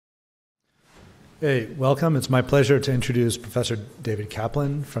Hey, welcome. It's my pleasure to introduce Professor David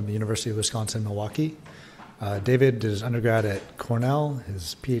Kaplan from the University of Wisconsin-Milwaukee. David did his undergrad at Cornell,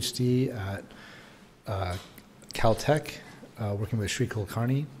 his PhD at Caltech, working with Sri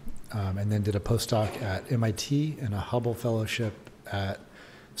Kulkarni, and then did a postdoc at MIT and a Hubble Fellowship at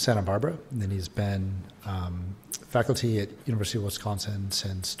Santa Barbara. And then he's been faculty at University of Wisconsin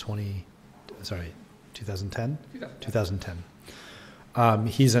since 2010? 2010.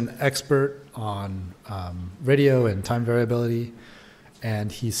 He's an expert on radio and time variability, and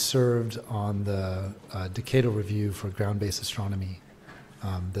he served on the decadal review for ground-based astronomy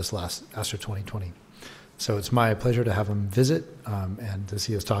this last Astro 2020. So it's my pleasure to have him visit and to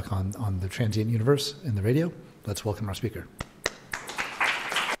see his talk on the transient universe in the radio. Let's welcome our speaker.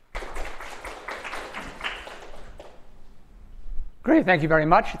 Great, thank you very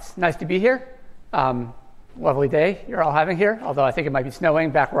much. It's nice to be here. Lovely day you're all having here, although I think it might be snowing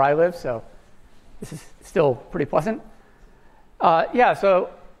back where I live, so this is still pretty pleasant. So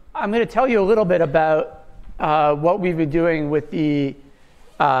I'm going to tell you a little bit about what we've been doing with the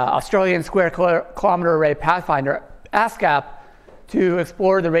Australian Square Kilometre Array Pathfinder, ASKAP, to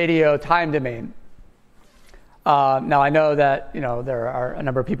explore the radio time domain. Now I know that there are a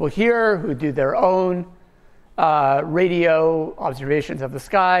number of people here who do their own radio observations of the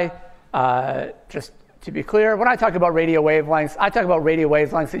sky. Just to be clear, when I talk about radio wavelengths, I talk about radio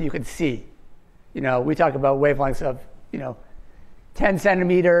wavelengths that you can see. We talk about wavelengths of 10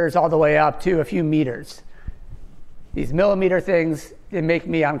 centimeters all the way up to a few meters. These millimeter things, they make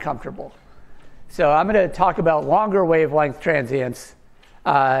me uncomfortable. So I'm going to talk about longer wavelength transients,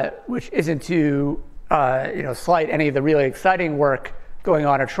 which isn't to slight any of the really exciting work going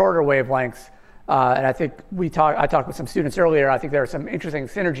on at shorter wavelengths. And I think I talked with some students earlier. I think there are some interesting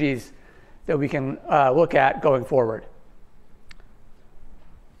synergies that we can look at going forward.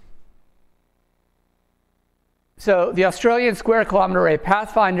 So the Australian Square Kilometre Array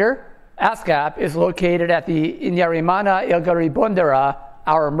Pathfinder, ASKAP, is located at the Inyarimana Ilgari Bundara,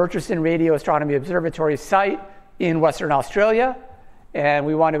 our Murchison Radio Astronomy Observatory site in Western Australia. And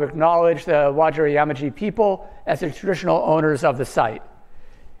we want to acknowledge the Wadjuri Yamaji people as the traditional owners of the site.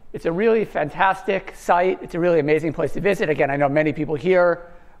 It's a really fantastic site. It's a really amazing place to visit. Again, I know many people here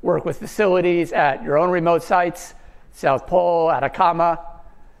work with facilities at your own remote sites, South Pole, Atacama.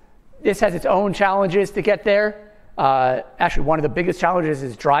 This has its own challenges to get there. Actually, one of the biggest challenges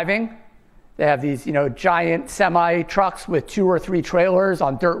is driving. They have these, giant semi-trucks with 2 or 3 trailers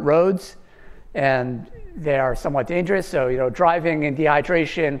on dirt roads, and they are somewhat dangerous. So, driving and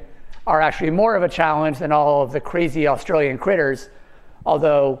dehydration are actually more of a challenge than all of the crazy Australian critters.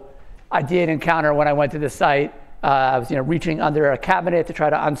 Although I did encounter, when I went to the site, I was reaching under a cabinet to try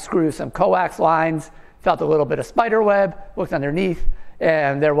to unscrew some coax lines, felt a little bit of spider web, looked underneath,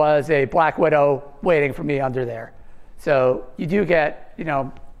 and there was a black widow waiting for me under there. So you do get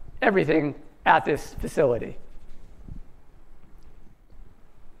everything at this facility.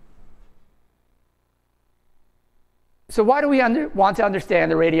 So why do we want to understand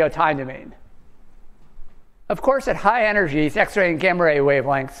the radio time domain? Of course, at high energies, X-ray and gamma ray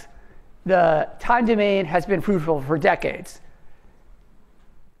wavelengths, the time domain has been fruitful for decades.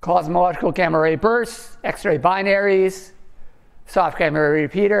 Cosmological gamma ray bursts, X-ray binaries, soft gamma ray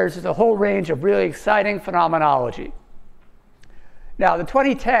repeaters. There's a whole range of really exciting phenomenology. Now, the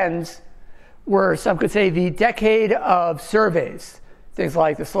 2010s were, some could say, the decade of surveys. Things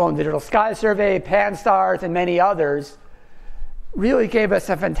like the Sloan Digital Sky Survey, Pan-STARRS, and many others really gave us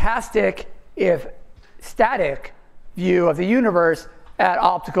a fantastic, if static, view of the universe at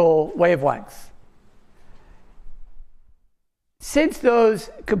optical wavelengths. Since those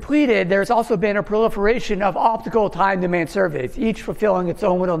completed, there's also been a proliferation of optical time domain surveys, each fulfilling its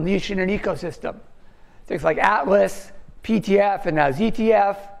own little niche in an ecosystem. Things like ATLAS, PTF, and now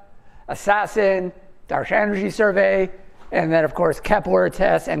ZTF, Assassin, Dark Energy Survey, and then, of course, Kepler,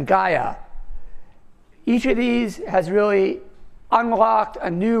 TESS, and Gaia. Each of these has really unlocked a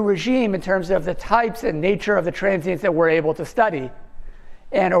new regime in terms of the types and nature of the transients that we're able to study.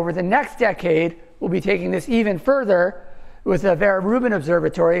 And over the next decade, we'll be taking this even further with the Vera Rubin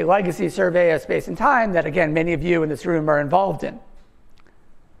Observatory Legacy Survey of Space and Time that, again, many of you in this room are involved in.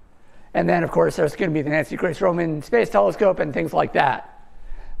 And then, of course, there's going to be the Nancy Grace Roman Space Telescope and things like that.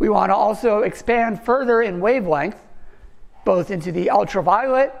 We want to also expand further in wavelength, both into the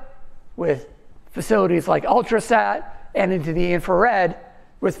ultraviolet with facilities like Ultrasat, and into the infrared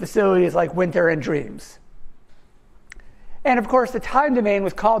with facilities like Winter and Dreams. And of course, the time domain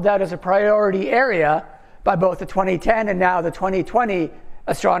was called out as a priority area by both the 2010 and now the 2020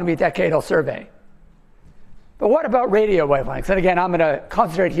 Astronomy Decadal Survey. But what about radio wavelengths? And again, I'm going to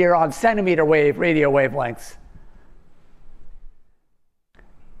concentrate here on centimeter wave radio wavelengths.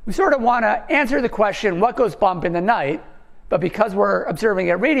 We sort of want to answer the question, what goes bump in the night? But because we're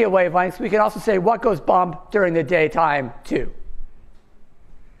observing at radio wavelengths, we can also say what goes bump during the daytime too.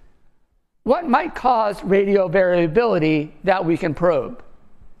 What might cause radio variability that we can probe?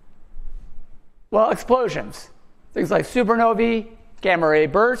 Well, explosions. Things like supernovae, gamma ray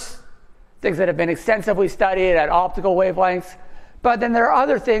bursts, things that have been extensively studied at optical wavelengths. But then there are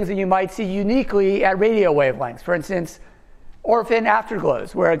other things that you might see uniquely at radio wavelengths. For instance, orphan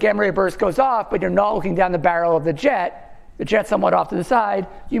afterglows, where a gamma ray burst goes off, but you're not looking down the barrel of the jet's somewhat off to the side.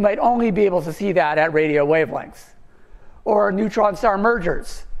 You might only be able to see that at radio wavelengths. Or neutron star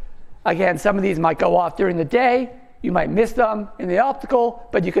mergers. Again, some of these might go off during the day. You might miss them in the optical,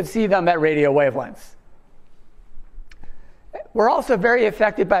 but you could see them at radio wavelengths. We're also very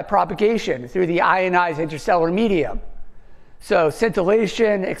affected by propagation through the ionized interstellar medium. So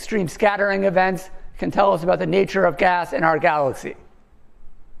scintillation, extreme scattering events can tell us about the nature of gas in our galaxy.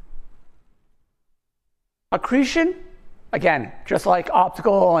 Accretion, again, just like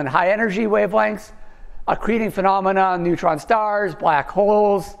optical and high energy wavelengths, accreting phenomena, neutron stars, black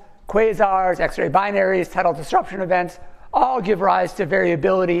holes, quasars, X-ray binaries, tidal disruption events, all give rise to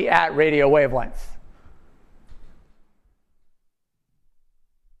variability at radio wavelengths.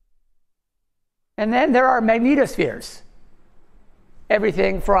 And then there are magnetospheres.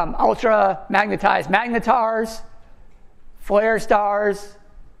 Everything from ultra-magnetized magnetars, flare stars,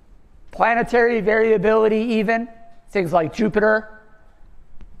 planetary variability even, things like Jupiter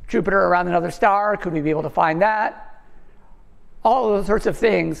around another star, could we be able to find that? All of those sorts of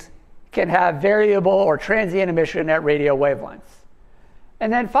things can have variable or transient emission at radio wavelengths.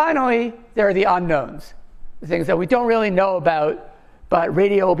 And then finally, there are the unknowns, the things that we don't really know about, but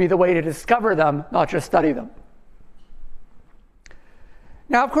radio will be the way to discover them, not just study them.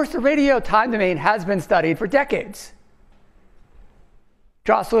 Now, of course, the radio time domain has been studied for decades.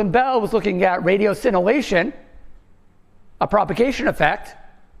 Jocelyn Bell was looking at radio scintillation, a propagation effect,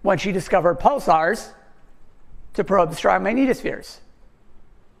 when she discovered pulsars to probe the strong magnetospheres.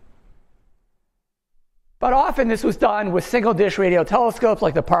 But often this was done with single-dish radio telescopes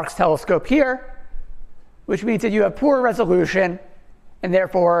like the Parkes telescope here, which means that you have poor resolution and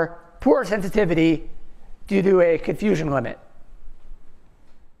therefore poor sensitivity due to a confusion limit.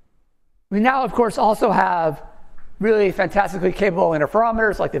 We now, of course, also have really fantastically capable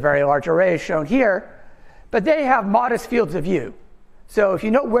interferometers like the Very Large Array shown here, but they have modest fields of view. So if you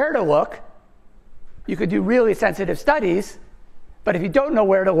know where to look, you could do really sensitive studies, but if you don't know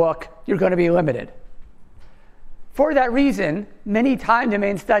where to look, you're going to be limited. For that reason, many time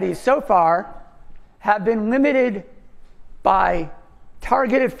domain studies so far have been limited by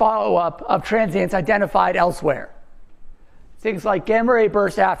targeted follow-up of transients identified elsewhere. Things like gamma ray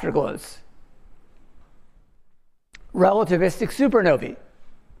burst afterglows, relativistic supernovae,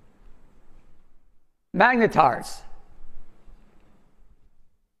 magnetars,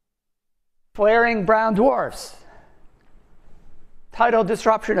 flaring brown dwarfs, tidal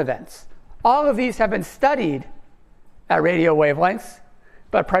disruption events. All of these have been studied at radio wavelengths,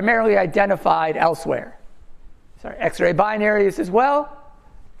 but primarily identified elsewhere. X-ray binaries as well,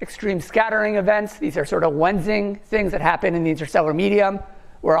 extreme scattering events. These are sort of lensing things that happen in the interstellar medium,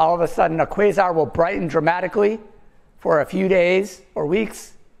 where all of a sudden a quasar will brighten dramatically for a few days or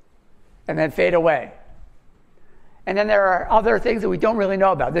weeks, and then fade away. And then there are other things that we don't really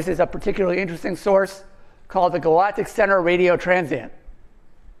know about. This is a particularly interesting source called the Galactic Center Radio Transient.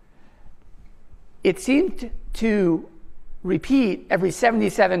 It seemed to repeat every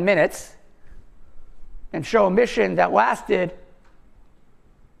 77 minutes and show a mission that lasted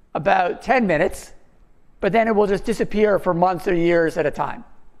about 10 minutes, but then it will just disappear for months or years at a time.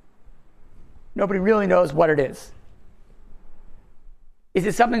 Nobody really knows what it is. Is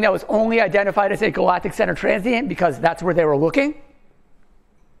it something that was only identified as a Galactic Center Transient because that's where they were looking?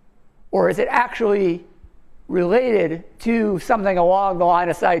 Or is it actually related to something along the line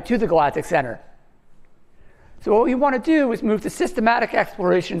of sight to the Galactic Center? So what we want to do is move to systematic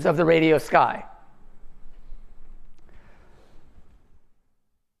explorations of the radio sky.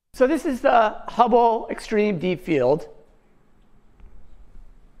 So this is the Hubble Extreme Deep Field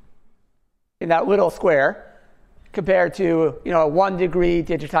in that little square compared to a 1 degree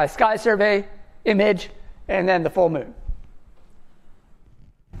digitized sky survey image and then the full moon.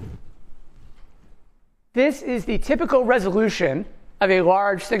 This is the typical resolution of a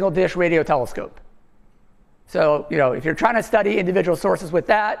large single dish radio telescope. So, if you're trying to study individual sources with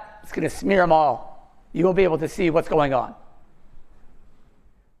that, it's going to smear them all. You won't be able to see what's going on.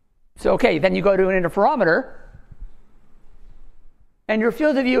 So, okay, then you go to an interferometer, and your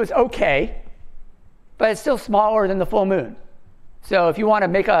field of view is okay, but it's still smaller than the full moon. So if you want to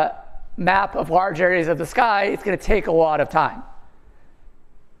make a map of large areas of the sky, it's going to take a lot of time.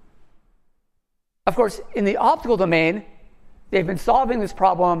 Of course, in the optical domain, they've been solving this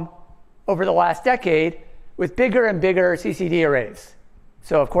problem over the last decade with bigger and bigger CCD arrays.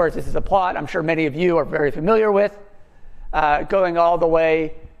 So of course, this is a plot I'm sure many of you are very familiar with, going all the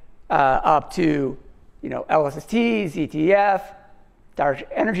way up to LSST, ZTF, dark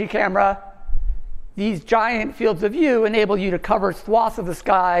energy camera. These giant fields of view enable you to cover swaths of the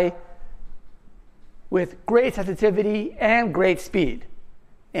sky with great sensitivity and great speed,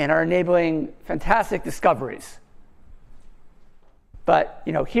 and are enabling fantastic discoveries. But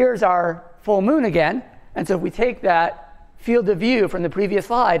here's our full moon again, and so if we take that field of view from the previous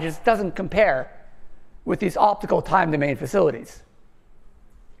slide, it just doesn't compare with these optical time domain facilities.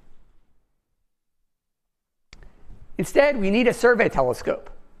 Instead, we need a survey telescope.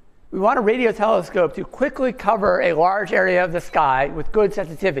 We want a radio telescope to quickly cover a large area of the sky with good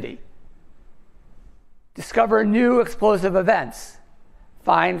sensitivity, discover new explosive events,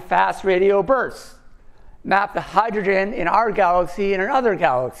 find fast radio bursts, map the hydrogen in our galaxy and in other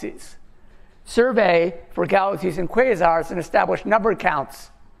galaxies, survey for galaxies and quasars, and establish number counts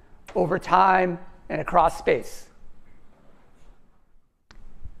over time and across space.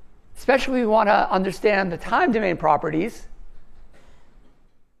 Especially we want to understand the time domain properties.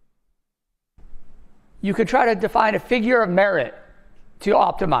 You could try to define a figure of merit to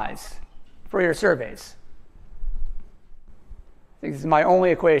optimize for your surveys. I think this is my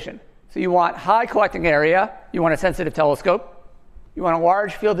only equation. So you want high collecting area, you want a sensitive telescope, you want a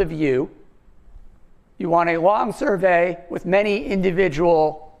large field of view, you want a long survey with many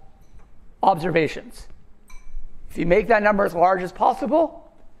individual observations. If you make that number as large as possible,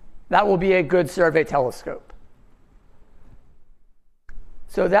 that will be a good survey telescope.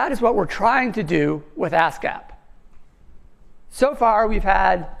 So that is what we're trying to do with ASKAP. So far, we've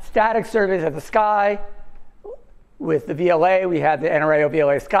had static surveys of the sky. With the VLA, we had the NRAO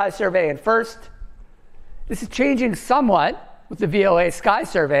VLA Sky Survey in FIRST. This is changing somewhat with the VLA Sky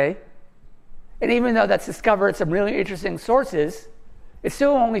Survey. And even though that's discovered some really interesting sources, it's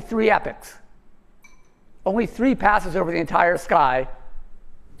still only 3 epochs. Only 3 passes over the entire sky,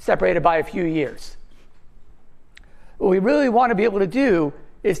 separated by a few years. What we really want to be able to do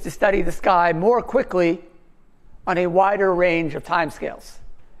is to study the sky more quickly on a wider range of timescales.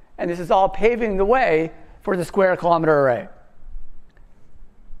 And this is all paving the way for the square kilometre array.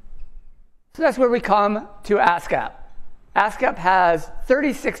 So that's where we come to ASKAP. ASKAP has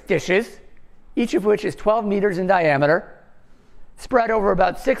 36 dishes, each of which is 12 meters in diameter, spread over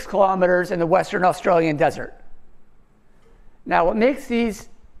about 6 kilometers in the Western Australian desert. Now, what makes these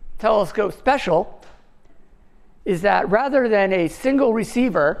telescopes special is that rather than a single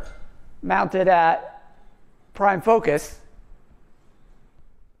receiver mounted at prime focus,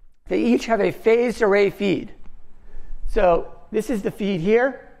 they each have a phased array feed. So this is the feed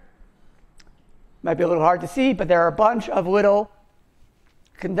here. Might be a little hard to see, but there are a bunch of little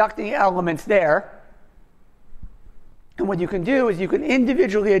conducting elements there. And what you can do is you can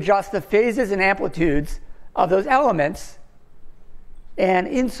individually adjust the phases and amplitudes of those elements, and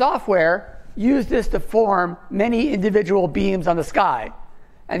in software, use this to form many individual beams on the sky.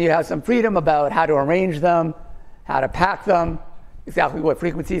 And you have some freedom about how to arrange them, how to pack them, exactly what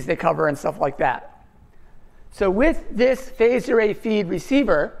frequencies they cover, and stuff like that. So with this phased array feed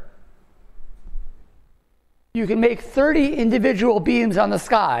receiver, you can make 30 individual beams on the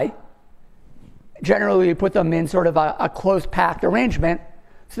sky. Generally, we put them in sort of a close packed arrangement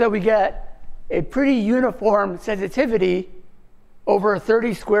so that we get a pretty uniform sensitivity over a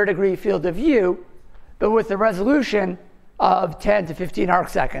 30 square degree field of view, but with the resolution of 10 to 15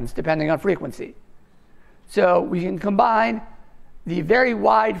 arcseconds, depending on frequency. So we can combine the very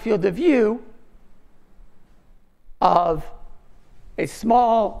wide field of view of a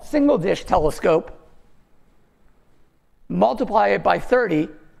small single dish telescope, multiply it by 30,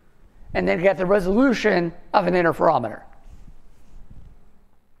 and then get the resolution of an interferometer.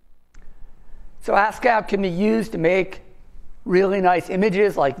 So ASKAP can be used to make really nice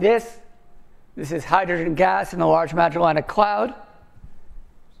images like this. This is hydrogen gas in the Large Magellanic Cloud.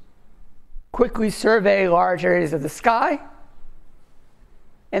 Quickly survey large areas of the sky.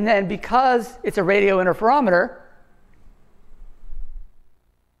 And then because it's a radio interferometer,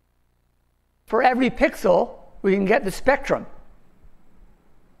 for every pixel, we can get the spectrum.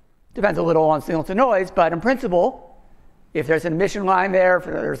 Depends a little on signal to noise, but in principle, if there's an emission line there, if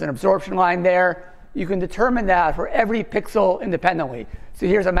there's an absorption line there, you can determine that for every pixel independently. So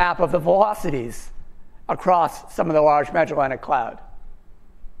here's a map of the velocities across some of the Large Magellanic Cloud.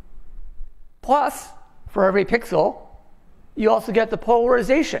 Plus, for every pixel, you also get the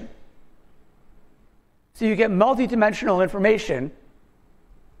polarization. So you get multidimensional information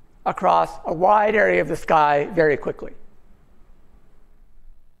across a wide area of the sky very quickly.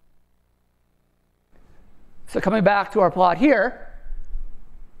 So coming back to our plot here,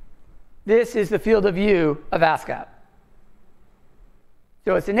 this is the field of view of ASKAP.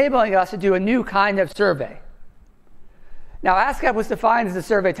 So it's enabling us to do a new kind of survey. Now, ASKAP was defined as a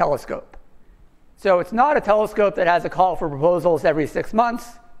survey telescope. So it's not a telescope that has a call for proposals every 6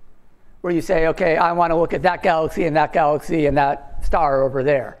 months, where you say, okay, I want to look at that galaxy and that star over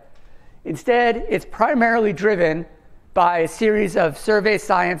there. Instead, it's primarily driven by a series of survey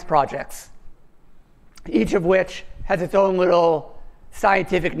science projects, each of which has its own little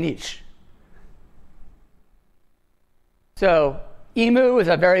scientific niche. So EMU is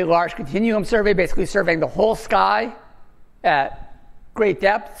a very large continuum survey, basically surveying the whole sky at great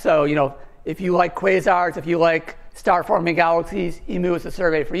depth. So, if you like quasars, if you like star-forming galaxies, EMU is a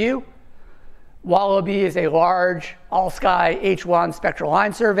survey for you. Wallaby is a large all-sky H1 spectral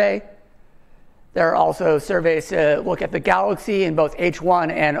line survey. There are also surveys to look at the galaxy in both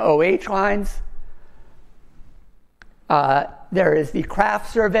H1 and OH lines. There is the CRAFT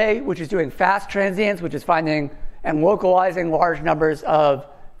survey, which is doing fast transients, which is finding and localizing large numbers of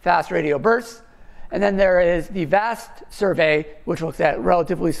fast radio bursts. And then there is the VAST survey, which looks at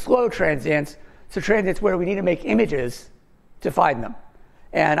relatively slow transients, so transients where we need to make images to find them.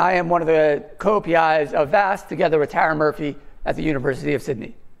 And I am one of the co-PIs of VAST, together with Tara Murphy at the University of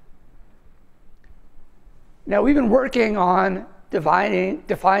Sydney. Now, we've been working on defining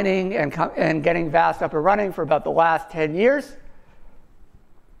and getting VAST up and running for about the last 10 years.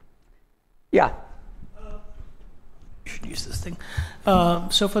 Yeah? You should use this thing.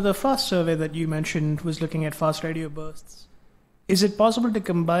 So for the FAST survey that you mentioned was looking at fast radio bursts. Is it possible to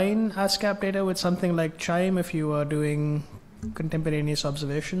combine ASKAP data with something like CHIME if you are doing contemporaneous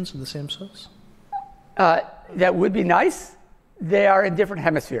observations of the same source? That would be nice. They are in different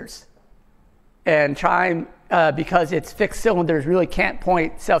hemispheres. And CHIME, because it's fixed cylinders, really can't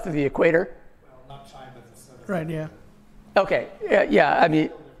point south of the equator. Well, not CHIME, but the cylinder. Right, yeah. Okay,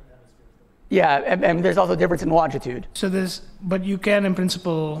 and there's also a difference in longitude. So but you can, in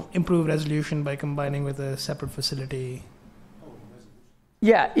principle, improve resolution by combining with a separate facility.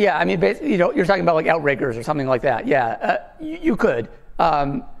 Yeah. Basically, you're talking about like outriggers or something like that. Yeah, you could.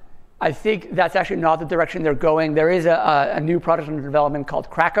 I think that's actually not the direction they're going. There is a new product under development called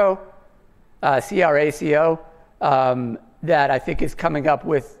CRACO, CRACO, that I think is coming up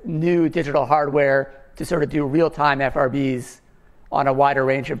with new digital hardware to sort of do real-time FRBs on a wider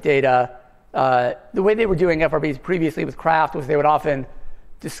range of data. The way they were doing FRBs previously with CRAFT was they would often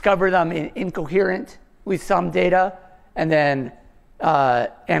discover them incoherent with some data and then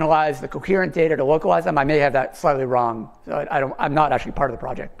analyze the coherent data to localize them. I may have that slightly wrong, so I'm not actually part of the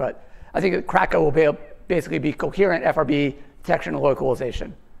project, but I think that CRACO will basically be coherent FRB detection and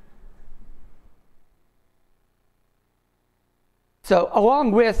localization. So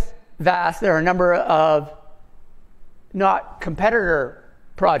along with VAST, there are a number of not competitor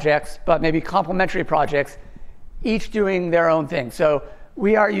projects, but maybe complementary projects, each doing their own thing. So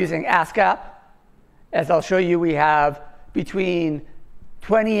we are using ASKAP. As I'll show you, we have between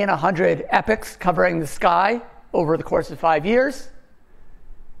 20 and 100 epochs covering the sky over the course of 5 years.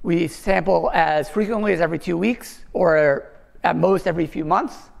 We sample as frequently as every 2 weeks, or at most every few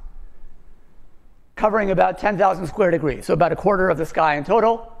months, covering about 10,000 square degrees, so about a quarter of the sky in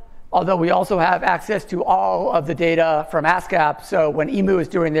total. Although we also have access to all of the data from ASKAP, so when EMU is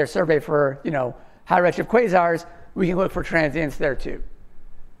doing their survey for high redshift quasars, we can look for transients there too.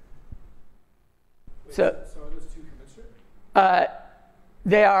 So are those two commensurate?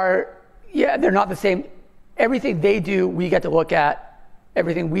 They're not the same. Everything they do, we get to look at.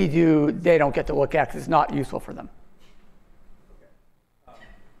 Everything we do, they don't get to look at because it's not useful for them.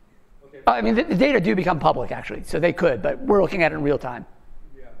 Okay. The data do become public actually, so they could, but we're looking at it in real time.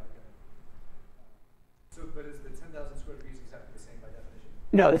 But is the 10,000 square degrees exactly the same by definition?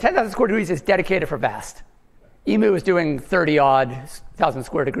 No, the 10,000 square degrees is dedicated for VAST. Okay. EMU is doing 30-odd thousand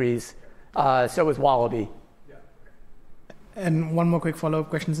square degrees. So is Wallaby. Yeah. Okay. And one more quick follow-up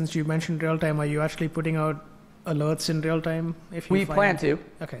question. Since you mentioned real-time, are you actually putting out alerts in real-time? We plan to.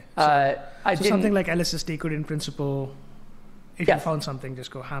 Okay. So something like LSST could, in principle, if you found something,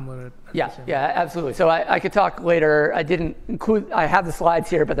 just go hammer it. Yeah, absolutely. So I could talk later. I have the slides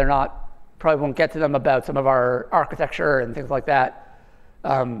here, but they're not. Probably won't get to them about some of our architecture and things like that.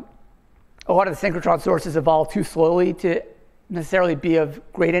 A lot of the synchrotron sources evolve too slowly to necessarily be of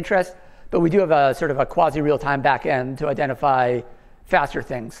great interest, but we do have a sort of a quasi-real-time backend to identify faster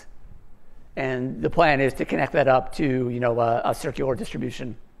things. And the plan is to connect that up to, a circular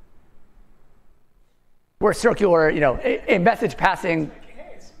distribution. Where circular, a message passing,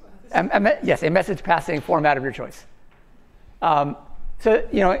 yes, a message passing format of your choice.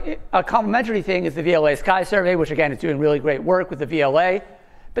 So, a complementary thing is the VLA Sky Survey, which again is doing really great work with the VLA,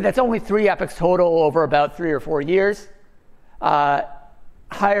 but that's only 3 epochs total over about 3 or 4 years.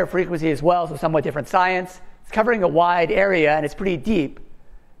 Higher frequency as well, so somewhat different science. It's covering a wide area and it's pretty deep,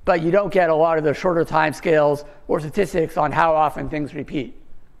 but you don't get a lot of the shorter time scales or statistics on how often things repeat.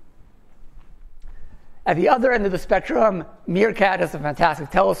 At the other end of the spectrum, Meerkat is a fantastic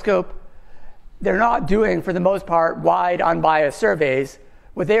telescope. They're not doing, for the most part, wide, unbiased surveys.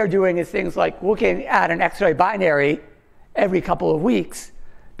 What they are doing is things like looking at an X-ray binary every couple of weeks,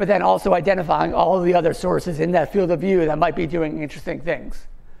 but then also identifying all of the other sources in that field of view that might be doing interesting things.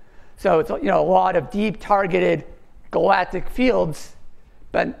 So it's a lot of deep, targeted galactic fields,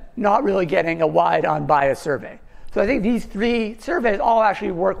 but not really getting a wide, unbiased survey. So I think these 3 surveys all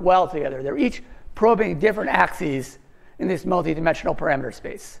actually work well together. They're each probing different axes in this multi-dimensional parameter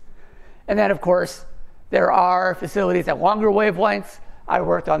space. And then, of course, there are facilities at longer wavelengths. I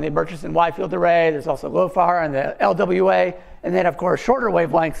worked on the Murchison Wide-Field Array. There's also LOFAR and the LWA. And then, of course, shorter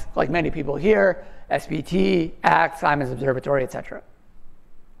wavelengths, like many people here, SPT, ACT, Simon's Observatory, etc.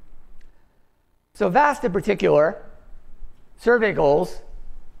 So VAST in particular, survey goals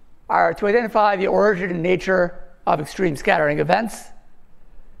are to identify the origin and nature of extreme scattering events,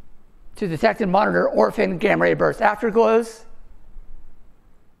 to detect and monitor orphan gamma-ray burst afterglows,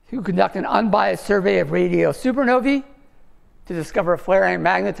 to conduct an unbiased survey of radio supernovae, to discover flaring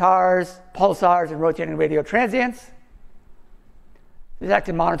magnetars, pulsars, and rotating radio transients, detect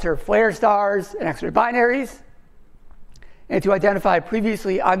and monitor flare stars and X-ray binaries, and to identify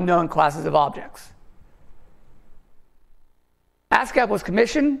previously unknown classes of objects. ASKAP was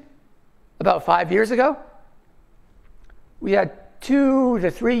commissioned about 5 years ago. We had 2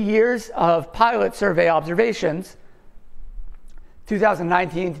 to 3 years of pilot survey observations,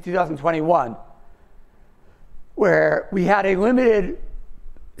 2019 to 2021, where we had a limited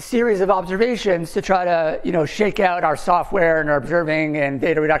series of observations to try to shake out our software and our observing and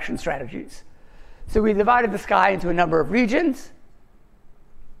data reduction strategies. So we divided the sky into a number of regions.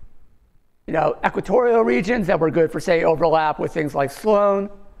 Equatorial regions that were good for, say, overlap with things like Sloan,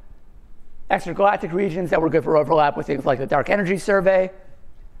 extragalactic regions that were good for overlap with things like the Dark Energy Survey,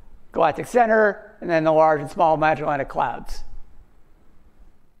 Galactic Center, and then the large and small Magellanic clouds.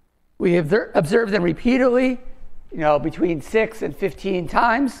 We have observed them repeatedly, between 6 and 15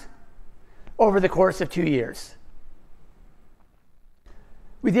 times over the course of 2 years.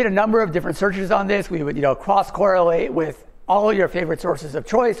 We did a number of different searches on this. We would, cross-correlate with all your favorite sources of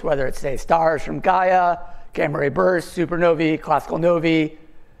choice, whether it's, say, stars from Gaia, gamma-ray bursts, supernovae, classical novae,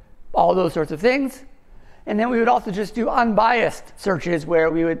 all those sorts of things. And then we would also just do unbiased searches where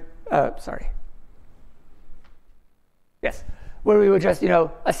we would, where we would just,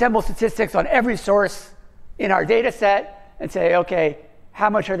 assemble statistics on every source in our data set and say, okay, how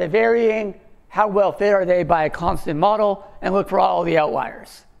much are they varying? How well fit are they by a constant model? And look for all the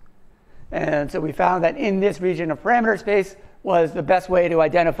outliers. And so we found that in this region of parameter space was the best way to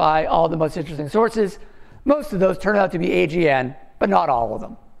identify all the most interesting sources. Most of those turned out to be AGN, but not all of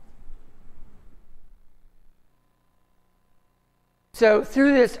them. So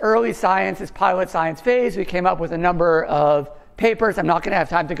through this early science, this pilot science phase, we came up with a number of papers. I'm not going to have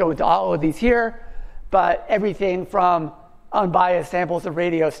time to go into all of these here, but everything from unbiased samples of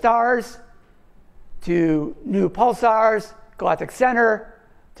radio stars to new pulsars, Galactic Center,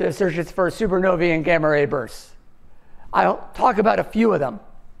 to searches for supernovae and gamma-ray bursts. I'll talk about a few of them.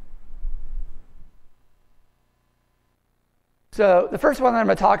 So the first one that I'm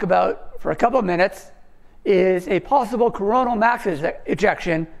going to talk about for a couple of minutes is a possible coronal mass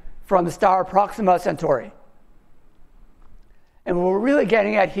ejection from the star Proxima Centauri. And what we're really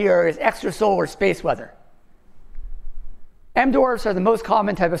getting at here is extrasolar space weather. M dwarfs are the most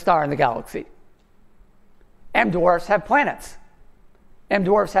common type of star in the galaxy. M dwarfs have planets. M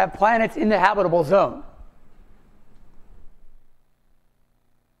dwarfs have planets in the habitable zone.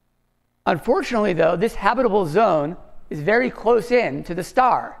 Unfortunately, though, this habitable zone is very close in to the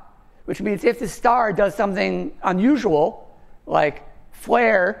star, which means if the star does something unusual, like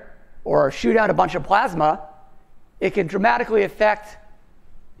flare or shoot out a bunch of plasma, it can dramatically affect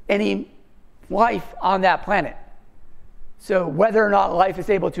any life on that planet. So whether or not life is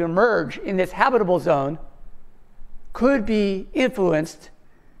able to emerge in this habitable zone could be influenced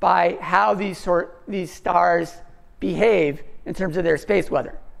by how these stars behave in terms of their space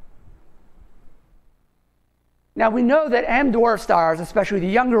weather. Now we know that M dwarf stars, especially the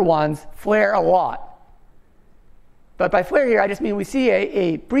younger ones, flare a lot. But by flare here, I just mean we see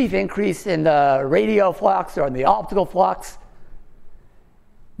a brief increase in the radio flux or in the optical flux.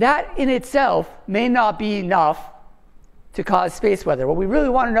 That in itself may not be enough to cause space weather. What we really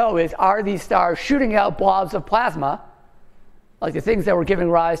want to know is, are these stars shooting out blobs of plasma, like the things that were giving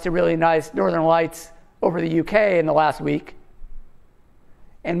rise to really nice northern lights over the UK in the last week?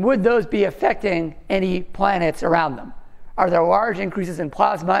 And would those be affecting any planets around them? Are there large increases in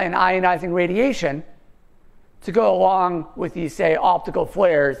plasma and ionizing radiation to go along with these, say, optical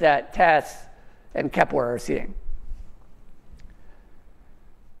flares that TESS and Kepler are seeing?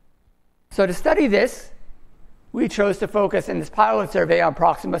 So to study this, we chose to focus in this pilot survey on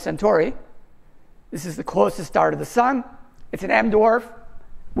Proxima Centauri. This is the closest star to the sun. It's an M dwarf,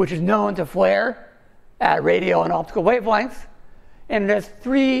 which is known to flare at radio and optical wavelengths. And it has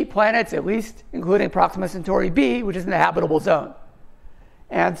 3 planets, at least, including Proxima Centauri b, which is in the habitable zone.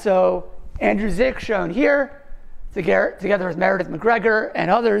 And so Andrew Zick, shown here, together with Meredith McGregor and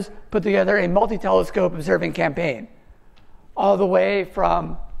others, put together a multi-telescope observing campaign, all the way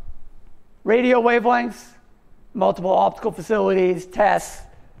from radio wavelengths, multiple optical facilities, TESS,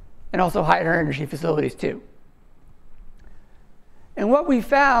 and also higher energy facilities too. And what we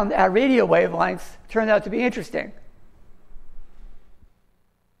found at radio wavelengths turned out to be interesting.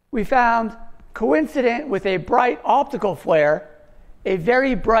 We found, coincident with a bright optical flare, a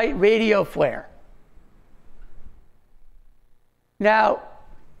very bright radio flare. Now,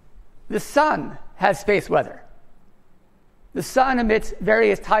 the sun has space weather. The sun emits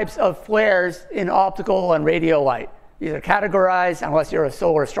various types of flares in optical and radio light. These are categorized, unless you're a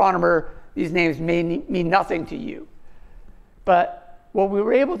solar astronomer, these names may mean nothing to you. But what we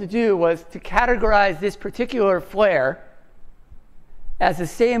were able to do was to categorize this particular flare as the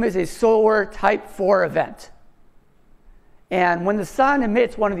same as a solar type 4 event. And when the sun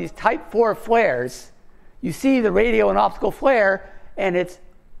emits one of these type 4 flares, you see the radio and optical flare, and it's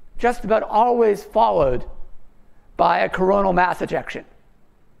just about always followed by a coronal mass ejection.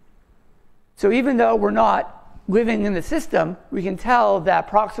 So even though we're not living in the system, we can tell that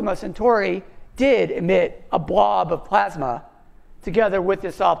Proxima Centauri did emit a blob of plasma together with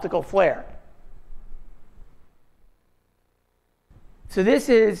this optical flare. So this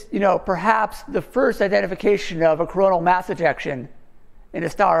is, perhaps the first identification of a coronal mass ejection in a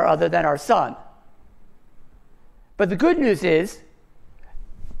star other than our sun. But the good news is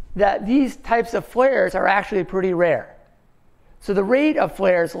that these types of flares are actually pretty rare. So the rate of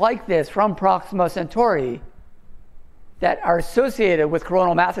flares like this from Proxima Centauri that are associated with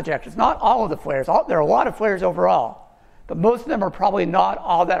coronal mass ejections, not all of the flares, there are a lot of flares overall, but most of them are probably not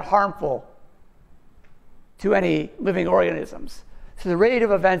all that harmful to any living organisms. So the rate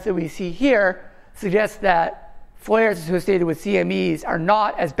of events that we see here suggests that flares associated with CMEs are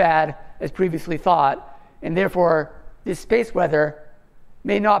not as bad as previously thought, and therefore this space weather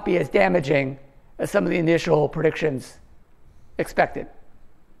may not be as damaging as some of the initial predictions expected.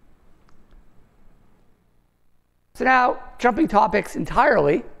 So now, jumping topics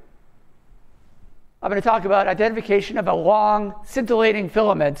entirely, I'm going to talk about identification of a long scintillating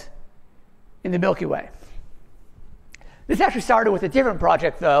filament in the Milky Way. This actually started with a different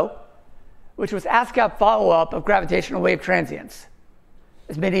project, though, which was ASKAP follow-up of gravitational wave transients.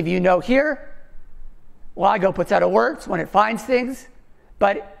 As many of you know here, LIGO puts out alerts when it finds things,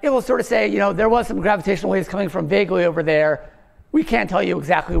 but it will sort of say, there was some gravitational waves coming from vaguely over there. We can't tell you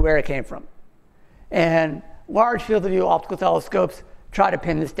exactly where it came from. And large field of view optical telescopes try to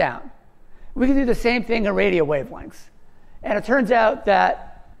pin this down. We can do the same thing in radio wavelengths. And it turns out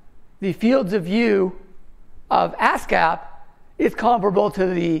that the fields of view of ASKAP is comparable to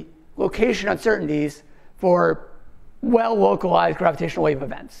the location uncertainties for well-localized gravitational wave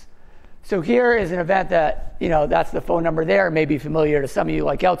events. So here is an event that, that's the phone number there, may be familiar to some of you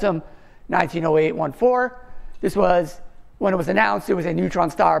like Elton, 190814. This was, when it was announced, it was a neutron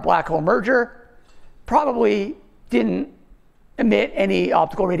star black hole merger. Probably didn't emit any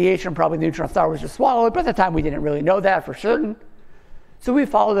optical radiation, probably the neutron star was just swallowed, but at the time we didn't really know that for certain. So we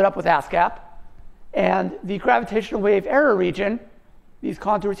followed it up with ASKAP. And the gravitational wave error region, these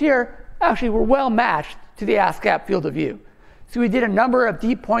contours here, actually were well matched to the ASKAP field of view. So we did a number of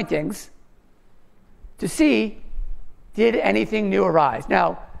deep pointings to see, did anything new arise?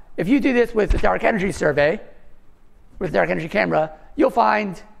 Now, if you do this with the dark energy survey, with the dark energy camera, you'll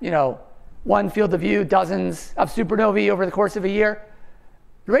find, one field of view, dozens of supernovae over the course of a year.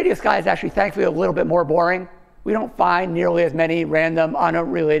 The radio sky is actually, thankfully, a little bit more boring. We don't find nearly as many random,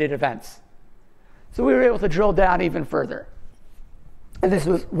 unrelated events. So we were able to drill down even further. And this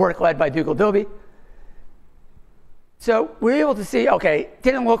was work led by Dougal Dobie. So we were able to see, okay, it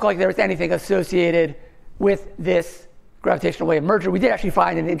didn't look like there was anything associated with this gravitational wave merger. We did actually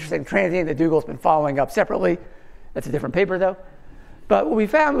find an interesting transient that Dougal's been following up separately. That's a different paper, though. But what we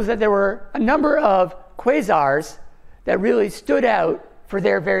found was that there were a number of quasars that really stood out for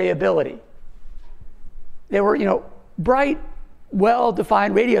their variability. They were, bright,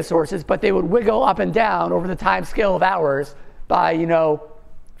 well-defined radio sources, but they would wiggle up and down over the time scale of hours by,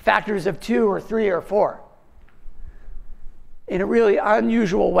 factors of 2 or 3 or 4 in a really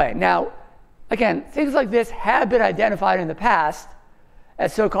unusual way. Now, again, things like this have been identified in the past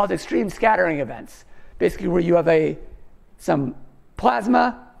as so-called extreme scattering events, basically where you have some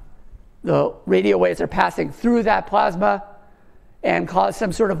plasma, the radio waves are passing through that plasma and cause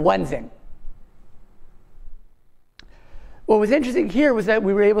some sort of lensing. What was interesting here was that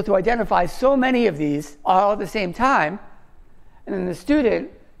we were able to identify so many of these all at the same time, and then the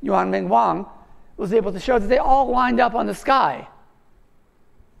student, Yuanming Wang, was able to show that they all lined up on the sky.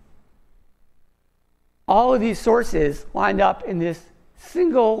 All of these sources lined up in this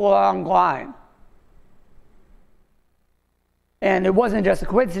single long line. And it wasn't just a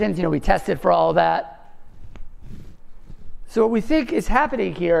coincidence, we tested for all of that. So what we think is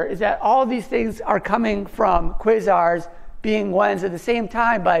happening here is that all of these things are coming from quasars being lensed at the same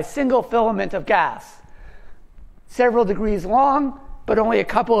time by a single filament of gas, several degrees long, but only a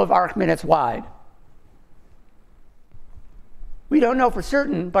couple of arc minutes wide. We don't know for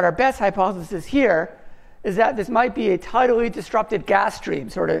certain, but our best hypothesis here is that this might be a tidally disrupted gas stream,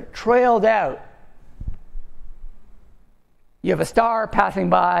 sort of trailed out. You have a star passing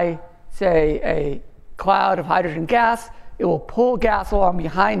by, say, a cloud of hydrogen gas. It will pull gas along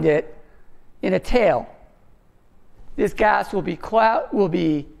behind it in a tail. This gas will be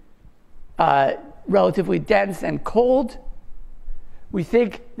relatively dense and cold. We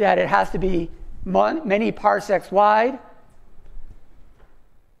think that it has to be many parsecs wide.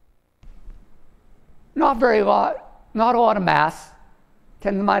 Not a lot of mass,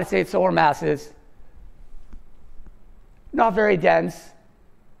 10 to the minus 8 solar masses. Not very dense,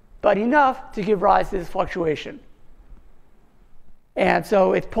 but enough to give rise to this fluctuation. And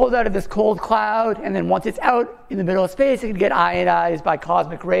so it's pulled out of this cold cloud, and then once it's out in the middle of space, it can get ionized by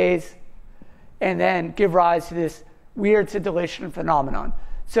cosmic rays, and then give rise to this weird scintillation phenomenon.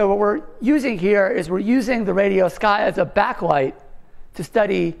 So what we're using here is we're using the radio sky as a backlight to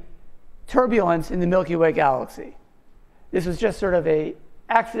study turbulence in the Milky Way galaxy. This was just sort of an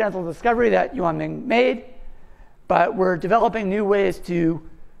accidental discovery that Yuanming made, but we're developing new ways to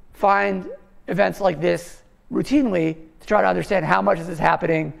find events like this routinely to try to understand how much this is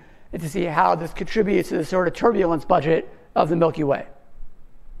happening and to see how this contributes to the sort of turbulence budget of the Milky Way.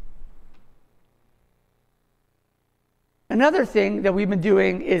 Another thing that we've been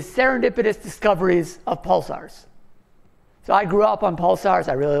doing is serendipitous discoveries of pulsars. So I grew up on pulsars.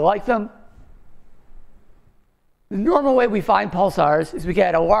 I really like them. The normal way we find pulsars is we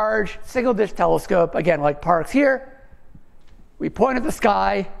get a large single-dish telescope, again, like Parkes here. We point at the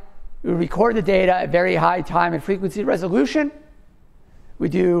sky. We record the data at very high time and frequency resolution. We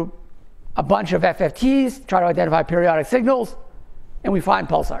do a bunch of FFTs, try to identify periodic signals, and we find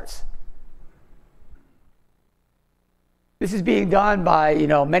pulsars. This is being done by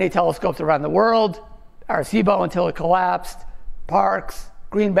many telescopes around the world, Arecibo until it collapsed, Parkes,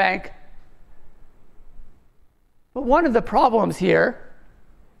 Green Bank. But one of the problems here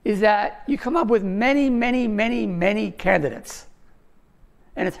is that you come up with many, many, many, many candidates.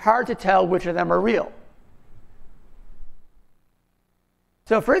 And it's hard to tell which of them are real.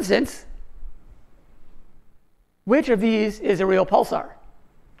 So for instance, which of these is a real pulsar?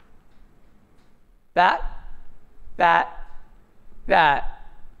 That,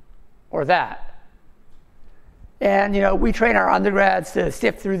 or that. And we train our undergrads to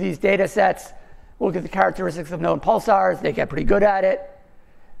sift through these data sets, look at the characteristics of known pulsars. They get pretty good at it.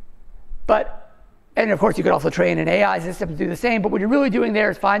 And of course, you could also train an AI system to do the same. But what you're really doing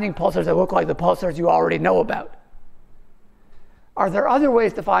there is finding pulsars that look like the pulsars you already know about. Are there other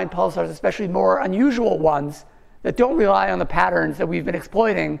ways to find pulsars, especially more unusual ones, that don't rely on the patterns that we've been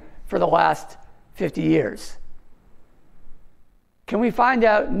exploiting for the last 50 years? Can we find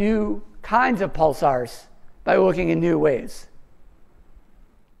out new kinds of pulsars by looking in new ways?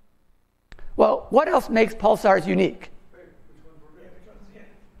 Well, what else makes pulsars unique?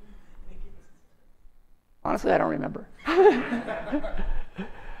 Honestly, I don't remember.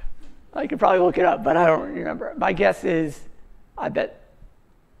 I could probably look it up, but I don't remember. My guess is, I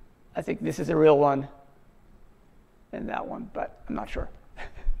think this is a real one and that one, but I'm not sure.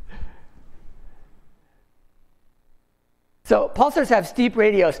 So pulsars have steep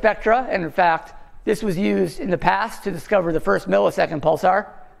radio spectra, and in fact, This was used in the past to discover the first millisecond pulsar.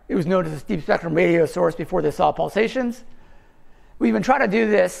 It was known as a deep spectrum radio source before they saw pulsations. We've been trying to do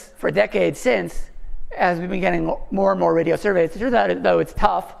this for decades since, as we've been getting more and more radio surveys. It turns out, though, it's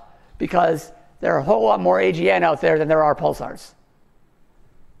tough because there are a whole lot more AGN out there than there are pulsars.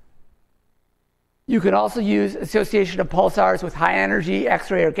 You can also use association of pulsars with high-energy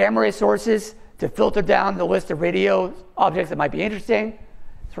X-ray or gamma-ray sources to filter down the list of radio objects that might be interesting.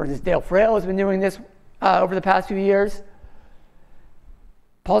 For instance, Dale Frail has been doing this over the past few years.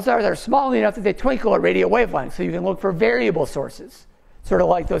 Pulsars are small enough that they twinkle at radio wavelengths, so you can look for variable sources, sort of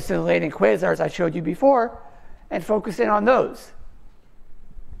like those scintillating quasars I showed you before, and focus in on those.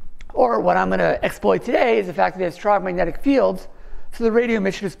 Or what I'm going to exploit today is the fact that they have strong magnetic fields, so the radio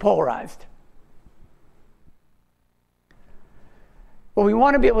emission is polarized. What we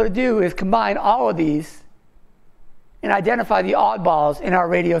want to be able to do is combine all of these and identify the oddballs in our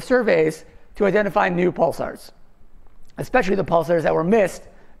radio surveys to identify new pulsars, especially the pulsars that were missed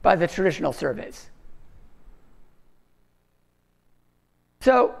by the traditional surveys.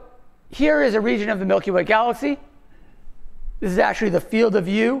 So here is a region of the Milky Way galaxy. This is actually the field of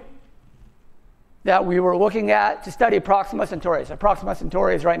view that we were looking at to study Proxima Centauri. So Proxima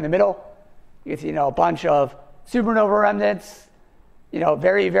Centauri is right in the middle. You can see, a bunch of supernova remnants,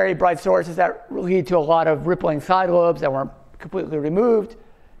 very, very bright sources that lead to a lot of rippling side lobes that weren't completely removed.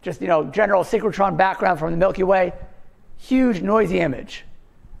 Just, general synchrotron background from the Milky Way. Huge, noisy image.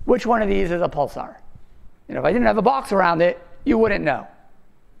 Which one of these is a pulsar? If I didn't have a box around it, you wouldn't know.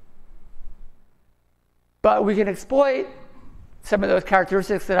 But we can exploit some of those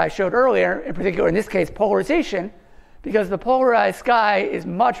characteristics that I showed earlier, in particular, in this case, polarization, because the polarized sky is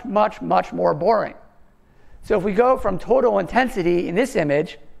much, much, much more boring. So if we go from total intensity in this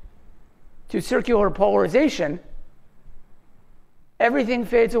image to circular polarization, everything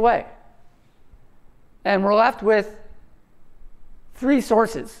fades away. And we're left with 3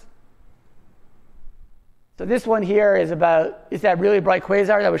 sources. So this one here is that really bright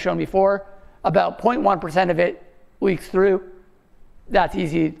quasar that was shown before. About 0.1% of it leaks through. That's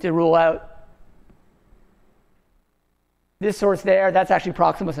easy to rule out. This source there, that's actually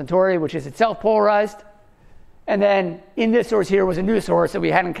Proxima Centauri, which is itself polarized. And then in this source here was a new source that we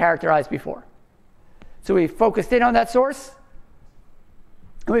hadn't characterized before. So we focused in on that source,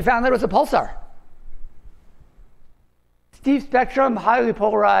 and we found that it was a pulsar. Deep spectrum, highly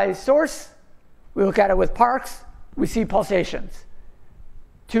polarized source. We look at it with Parkes. We see pulsations.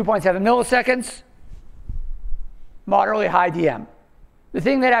 2.7 milliseconds, moderately high DM. The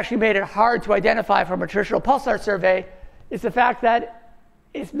thing that actually made it hard to identify from a traditional pulsar survey is the fact that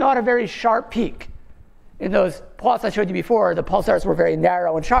it's not a very sharp peak. In those plots I showed you before, the pulsars were very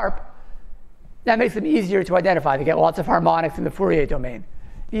narrow and sharp. That makes them easier to identify. They get lots of harmonics in the Fourier domain.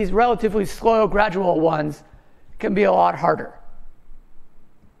 These relatively slow, gradual ones can be a lot harder.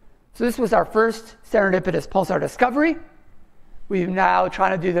 So this was our first serendipitous pulsar discovery. We're now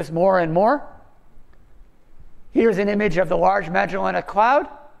trying to do this more and more. Here's an image of the Large Magellanic Cloud.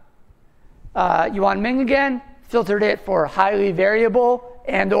 Yuan Ming again filtered it for highly variable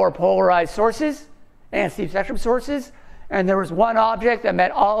and or polarized sources and deep spectrum sources. And there was one object that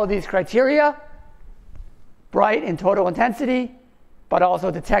met all of these criteria: bright in total intensity, but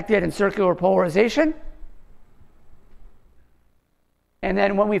also detected in circular polarization. And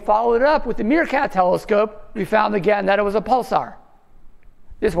then when we followed it up with the Meerkat telescope, we found again that it was a pulsar.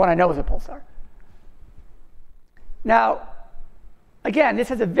 This one I know is a pulsar. Now, again, this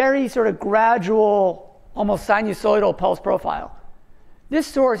has a very sort of gradual, almost sinusoidal pulse profile. This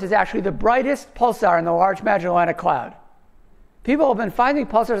source is actually the brightest pulsar in the Large Magellanic Cloud. People have been finding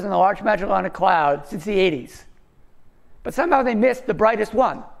pulsars in the Large Magellanic Cloud since the 80s. But somehow they missed the brightest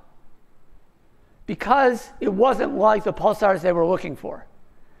one, because it wasn't like the pulsars they were looking for.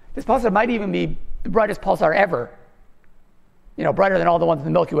 This pulsar might even be the brightest pulsar ever, brighter than all the ones in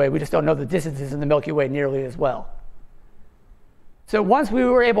the Milky Way. We just don't know the distances in the Milky Way nearly as well. So once we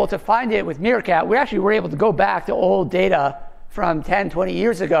were able to find it with Meerkat, we actually were able to go back to old data from 10, 20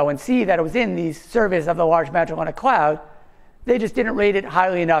 years ago and see that it was in these surveys of the Large Magellanic Cloud. They just didn't rate it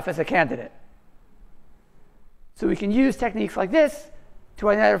highly enough as a candidate. So we can use techniques like this to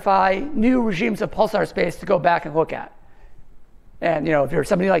identify new regimes of pulsar space to go back and look at. And if you're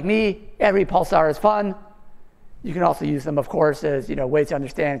somebody like me, every pulsar is fun. You can also use them, of course, as ways to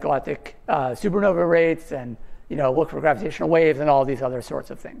understand galactic supernova rates and look for gravitational waves and all these other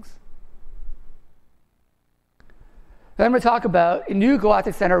sorts of things. Then I'm going to talk about a new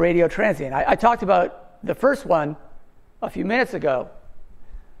Galactic Center Radio Transient. I talked about the first one a few minutes ago.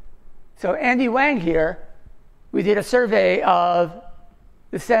 So Andy Wang here, we did a survey of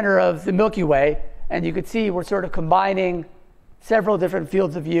the center of the Milky Way And you can see we're sort of combining several different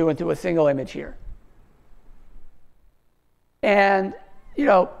fields of view into a single image here. And,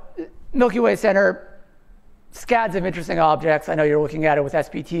 Milky Way Center, scads of interesting objects. I know you're looking at it with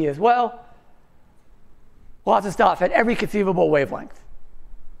SPT as well. Lots of stuff at every conceivable wavelength.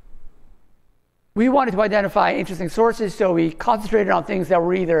 We wanted to identify interesting sources, so we concentrated on things that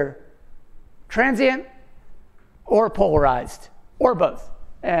were either transient or polarized, or both.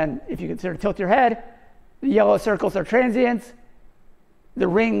 And if you can sort of tilt your head, the yellow circles are transients, the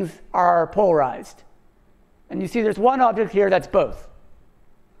rings are polarized. And you see there's one object here that's both.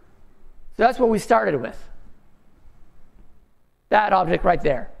 So that's what we started with. That object right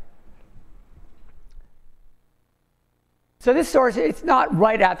there. So this source, it's not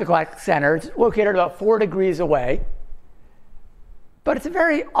right at the galactic center. It's located about 4 degrees away. But it's a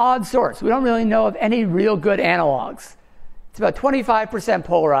very odd source. We don't really know of any real good analogs. It's about 25%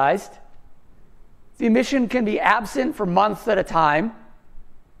 polarized. The emission can be absent for months at a time,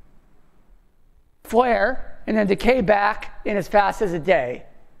 flare, and then decay back in as fast as a day.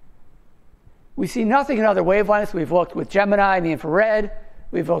 We see nothing in other wavelengths. We've looked with Gemini and the infrared.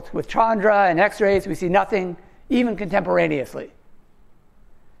 We've looked with Chandra and X-rays. We see nothing even contemporaneously.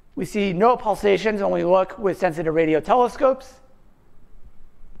 We see no pulsations when we look with sensitive radio telescopes.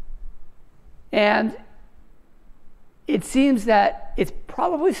 And it seems that it's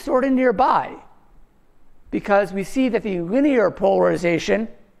probably sort of nearby, because we see that the linear polarization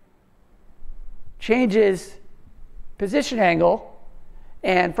changes position angle,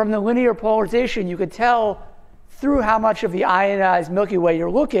 and from the linear polarization you could tell through how much of the ionized Milky Way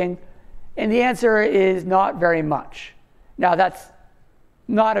you're looking, and the answer is not very much. Now that's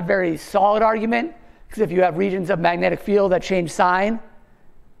not a very solid argument, because if you have regions of magnetic field that change sign,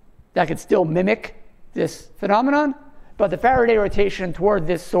 that could still mimic this phenomenon, but the Faraday rotation toward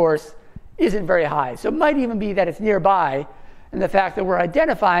this source isn't very high. So it might even be that it's nearby, and the fact that we're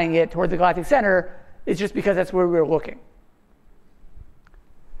identifying it toward the galactic center is just because that's where we're looking.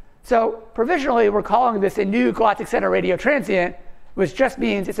 So provisionally, we're calling this a new Galactic Center Radio Transient, which just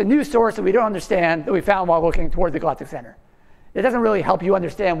means it's a new source that we don't understand that we found while looking toward the galactic center. It doesn't really help you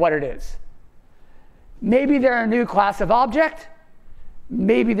understand what it is. Maybe they're a new class of object.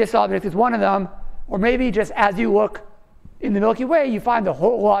 Maybe this object is one of them. Or maybe just as you look in the Milky Way, you find a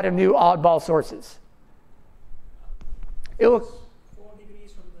whole lot of new oddball sources. It looks 4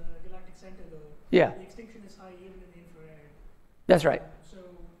 degrees from the galactic center, though. Yeah. The extinction is high even in the infrared. That's right. So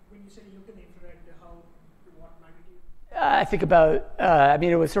when you say you look in the infrared, what magnitude? I think about,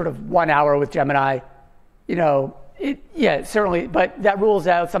 it was sort of 1 hour with Gemini. Certainly, but that rules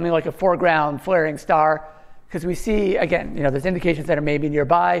out something like a foreground flaring star, because we see, again, there's indications that it may be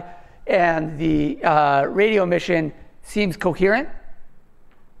nearby, and the radio emission seems coherent.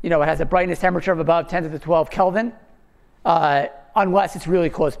 It has a brightness temperature of above 10 to the 12 Kelvin, unless it's really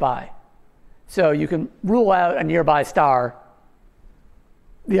close by. So you can rule out a nearby star.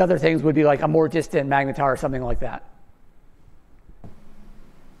 The other things would be like a more distant magnetar or something like that.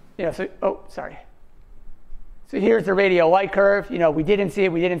 So here's the radio light curve. We didn't see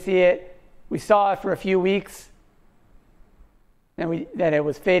it. We saw it for a few weeks. Then it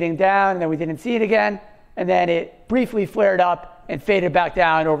was fading down, and then we didn't see it again. And then it briefly flared up and faded back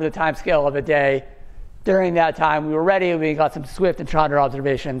down over the time scale of a day. During that time, we were ready. We got some Swift and Chandra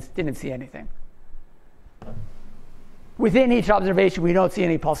observations. Didn't see anything. Within each observation, we don't see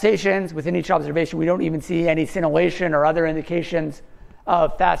any pulsations. Within each observation, we don't even see any scintillation or other indications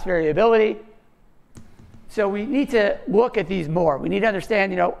of fast variability. So we need to look at these more. We need to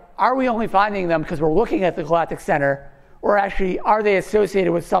understand, are we only finding them because we're looking at the galactic center, or actually are they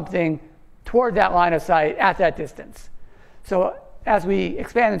associated with something toward that line of sight at that distance? So as we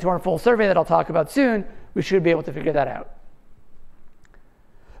expand into our full survey that I'll talk about soon, we should be able to figure that out.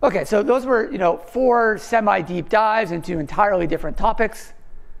 Okay, so those were 4 semi-deep dives into entirely different topics.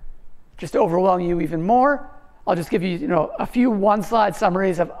 Just to overwhelm you even more, I'll just give you a few one-slide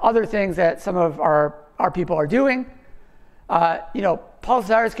summaries of other things that some of our people are doing.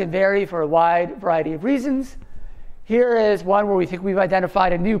 Pulsars can vary for a wide variety of reasons. Here is one where we think we've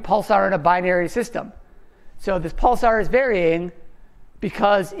identified a new pulsar in a binary system. So this pulsar is varying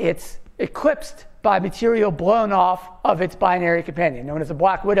because it's eclipsed by material blown off of its binary companion, known as a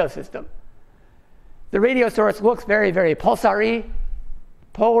black widow system. The radio source looks very, very pulsar-y,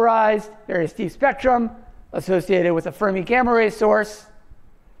 polarized, very steep spectrum, associated with a Fermi gamma ray source.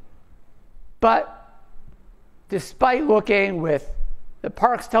 But despite looking with the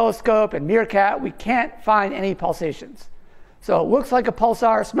Parkes telescope and Meerkat, we can't find any pulsations. So it looks like a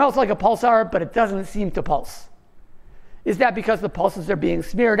pulsar, smells like a pulsar, but it doesn't seem to pulse. Is that because the pulses are being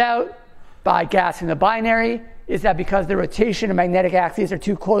smeared out? by gas in the binary? Is that because the rotation and magnetic axes are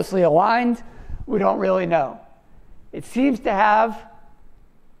too closely aligned? We don't really know. It seems to have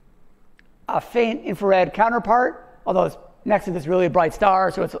a faint infrared counterpart, although it's next to this really bright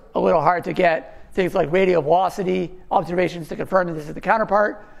star, so it's a little hard to get things like radial velocity observations to confirm that this is the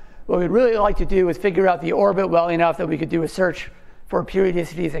counterpart. What we'd really like to do is figure out the orbit well enough that we could do a search for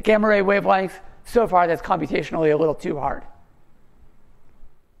periodicities at gamma ray wavelengths. So far, that's computationally a little too hard.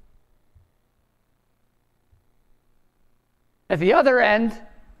 At the other end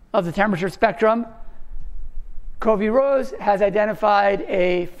of the temperature spectrum, Covey-Rose has identified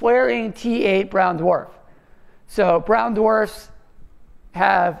a flaring T8 brown dwarf. So brown dwarfs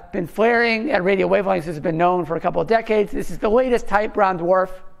have been flaring at radio wavelengths has been known for a couple of decades. This is the latest type brown dwarf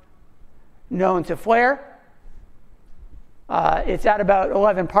known to flare. It's at about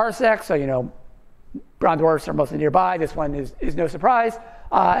 11 parsecs, so brown dwarfs are mostly nearby. This one is no surprise.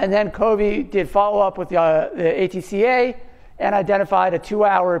 And then Covey did follow up with the ATCA and identified a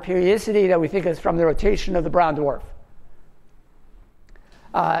 2-hour periodicity that we think is from the rotation of the brown dwarf.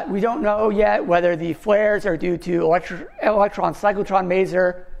 We don't know yet whether the flares are due to electron-cyclotron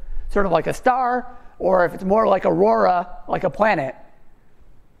maser, sort of like a star, or if it's more like aurora, like a planet.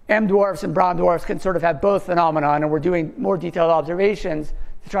 M dwarfs and brown dwarfs can sort of have both phenomenon, and we're doing more detailed observations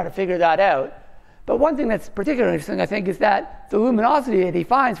to try to figure that out. But one thing that's particularly interesting, I think, is that the luminosity that he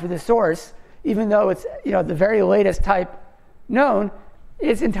finds for this source, even though it's the very latest type known,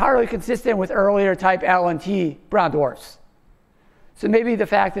 is entirely consistent with earlier type L and T brown dwarfs. So maybe the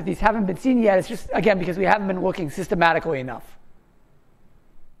fact that these haven't been seen yet is just, again, because we haven't been looking systematically enough.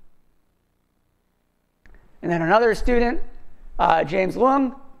 And then another student, James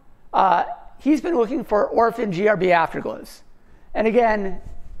Lung, he's been looking for orphan GRB afterglows. And again,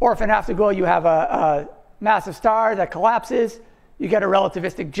 orphan afterglow, you have a massive star that collapses, you get a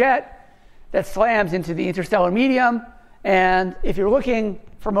relativistic jet that slams into the interstellar medium, and if you're looking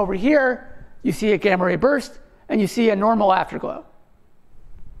from over here, you see a gamma ray burst, and you see a normal afterglow.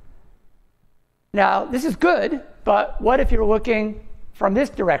 Now, this is good, but what if you're looking from this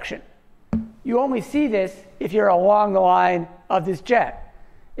direction? You only see this if you're along the line of this jet.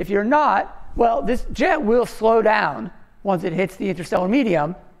 If you're not, well, this jet will slow down once it hits the interstellar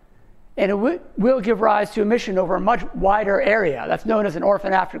medium, and it will give rise to emission over a much wider area. That's known as an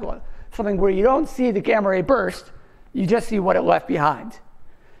orphan afterglow, something where you don't see the gamma ray burst, you just see what it left behind.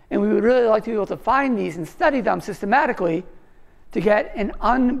 And we would really like to be able to find these and study them systematically to get an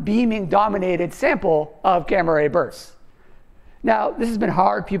unbeaming dominated sample of gamma ray bursts. Now, this has been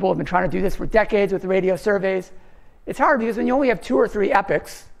hard. People have been trying to do this for decades with radio surveys. It's hard because when you only have 2 or 3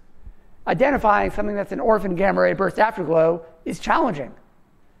 epochs, identifying something that's an orphan gamma ray burst afterglow is challenging.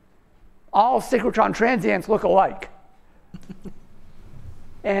 All synchrotron transients look alike.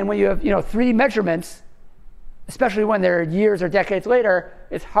 And when you have 3 measurements, especially when they're years or decades later,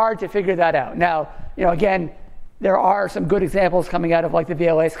 it's hard to figure that out. Now, again, there are some good examples coming out of like the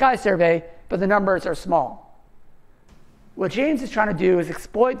VLA Sky Survey, but the numbers are small. What James is trying to do is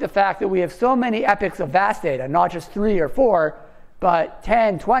exploit the fact that we have so many epochs of vast data, not just 3 or 4, but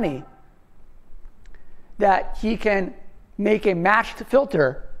 10, 20, that he can make a matched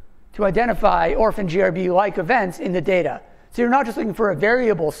filter to identify orphan GRB-like events in the data. So you're not just looking for a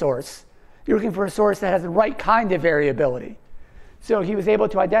variable source, you're looking for a source that has the right kind of variability. So he was able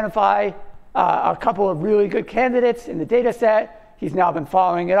to identify a couple of really good candidates in the data set. He's now been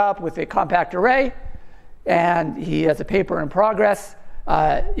following it up with a compact array, and he has a paper in progress.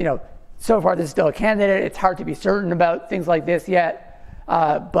 So far this is still a candidate. It's hard to be certain about things like this yet,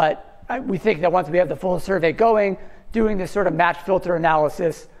 but we think that once we have the full survey going, doing this sort of match filter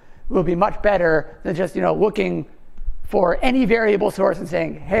analysis will be much better than just looking for any variable source and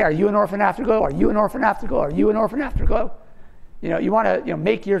saying, hey, are you an orphan afterglow? Are you an orphan afterglow? Are you an orphan afterglow? You want to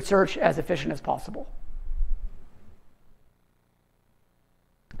make your search as efficient as possible.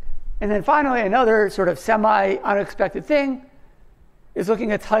 And then finally, another sort of semi-unexpected thing is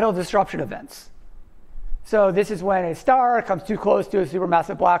looking at tidal disruption events. So this is when a star comes too close to a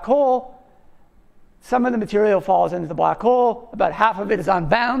supermassive black hole. Some of the material falls into the black hole. About half of it is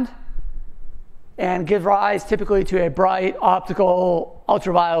unbound and gives rise typically to a bright optical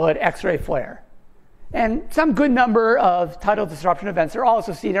ultraviolet X-ray flare. And some good number of tidal disruption events are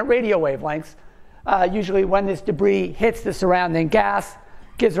also seen at radio wavelengths. Usually when this debris hits the surrounding gas,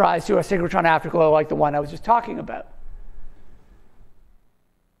 gives rise to a synchrotron afterglow like the one I was just talking about.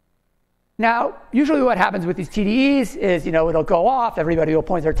 Now, usually what happens with these TDEs is, it'll go off, everybody will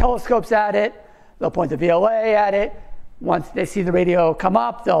point their telescopes at it, they'll point the VLA at it. Once they see the radio come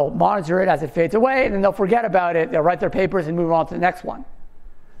up, they'll monitor it as it fades away, and then they'll forget about it, they'll write their papers and move on to the next one.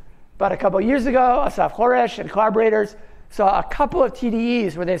 But a couple of years ago, Asaf Khoresh and collaborators saw a couple of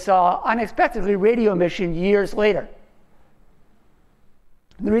TDEs where they saw unexpectedly radio emission years later.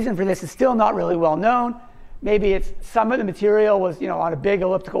 The reason for this is still not really well known. Maybe it's some of the material was on a big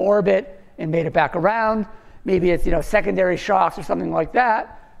elliptical orbit and made it back around. Maybe it's secondary shocks or something like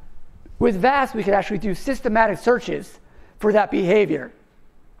that. With VAST, we could actually do systematic searches for that behavior.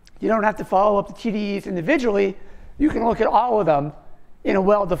 You don't have to follow up the TDEs individually. You can look at all of them in a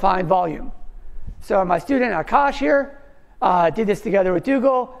well-defined volume. So my student Akash here did this together with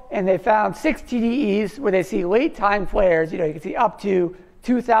Dougal, and they found 6 TDEs where they see late time flares. You can see up to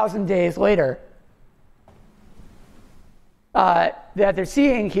 2,000 days later that they're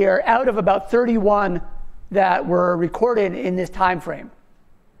seeing here out of about 31 that were recorded in this time frame.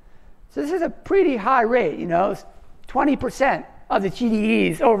 So this is a pretty high rate. 20% of the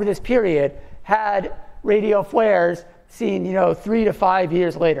TDEs over this period had radio flares seen 3 to 5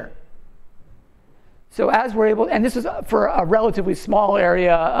 years later. So as we're able, and this is for a relatively small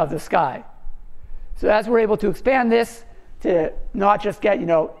area of the sky. So as we're able to expand this to not just get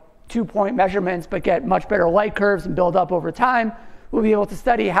 2-point measurements, but get much better light curves and build up over time, we'll be able to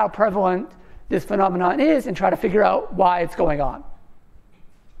study how prevalent this phenomenon is and try to figure out why it's going on.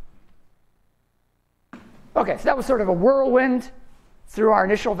 Okay, so that was sort of a whirlwind through our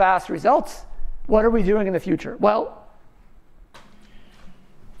initial VAST results. What are we doing in the future? Well,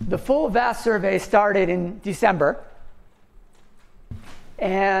 the full VAST survey started in December,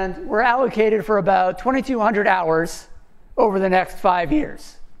 and we're allocated for about 2,200 hours over the next 5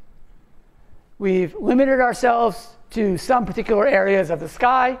 years. We've limited ourselves to some particular areas of the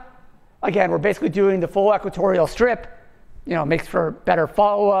sky. Again, we're basically doing the full equatorial strip. Makes for better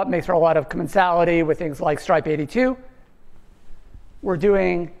follow-up, makes for a lot of commensality with things like Stripe 82. We're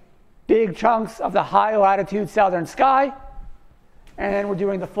doing big chunks of the high-latitude southern sky, and then we're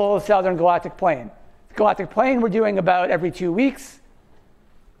doing the full southern galactic plane. The galactic plane we're doing about every 2 weeks.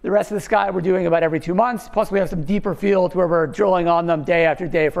 The rest of the sky we're doing about every 2 months, plus we have some deeper fields where we're drilling on them day after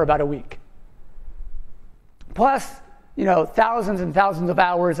day for about a week. Plus, thousands and thousands of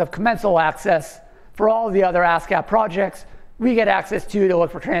hours of commensal access for all of the other ASKAP projects we get access to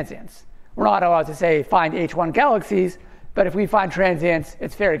look for transients. We're not allowed to say find H1 galaxies, but if we find transients,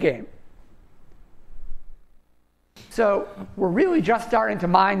 it's fair game. So we're really just starting to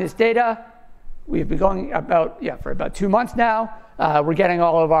mine this data. We've been going for about 2 months now. We're getting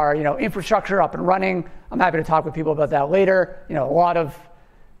all of our infrastructure up and running. I'm happy to talk with people about that later. A lot of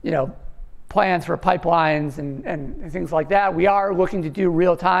plans for pipelines and things like that. We are looking to do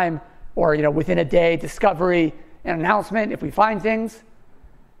real time or within a day discovery and announcement if we find things.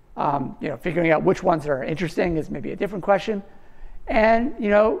 Figuring out which ones are interesting is maybe a different question. And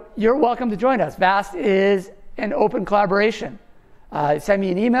you're welcome to join us. VAST is an open collaboration. Send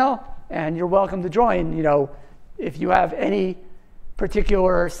me an email and you're welcome to join. If you have any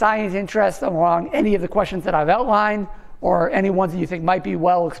particular science interest along any of the questions that I've outlined or any ones that you think might be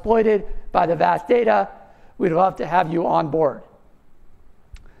well exploited by the VAST data, we'd love to have you on board.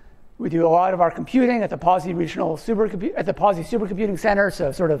 We do a lot of our computing at the Pawsey Supercomputing Center,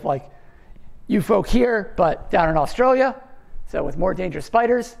 so sort of like you folk here, but down in Australia, so with more dangerous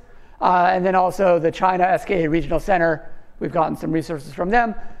spiders. And then also the China SKA Regional Center, we've gotten some resources from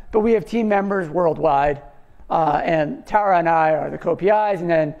them, but we have team members worldwide, and Tara and I are the co-PIs, and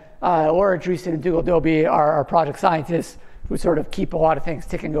then Laura Dreesen and Dougal Dobie are our project scientists who sort of keep a lot of things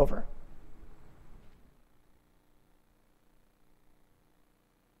ticking over.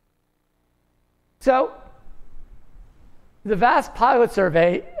 So the VAST pilot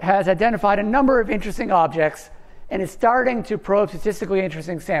survey has identified a number of interesting objects and is starting to probe statistically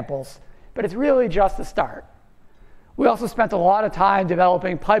interesting samples, but it's really just the start. We also spent a lot of time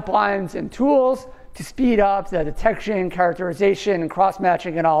developing pipelines and tools to speed up the detection, characterization, and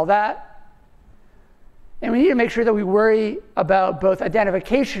cross-matching and all that. And we need to make sure that we worry about both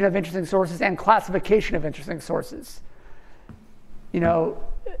identification of interesting sources and classification of interesting sources.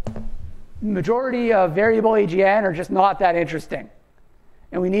 Majority of variable AGN are just not that interesting.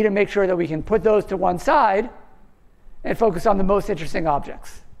 And we need to make sure that we can put those to one side and focus on the most interesting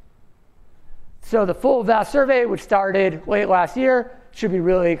objects. So the full VAST survey, which started late last year, should be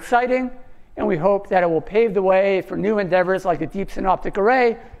really exciting. And we hope that it will pave the way for new endeavors like the Deep Synoptic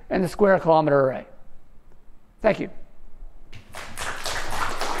Array and the Square Kilometre Array. Thank you.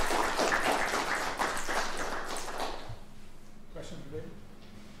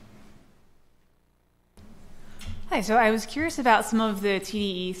 Hi, so I was curious about some of the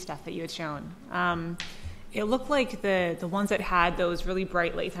TDE stuff that you had shown. It looked like the ones that had those really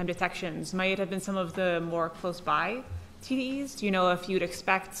bright late time detections might have been some of the more close by TDEs? Do you know if you'd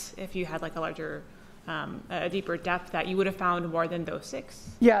expect, if you had like a larger, a deeper depth, that you would have found more than those 6?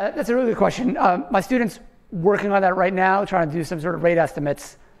 Yeah, that's a really good question. My student's working on that right now, trying to do some sort of rate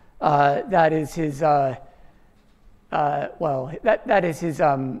estimates. That is his, that is his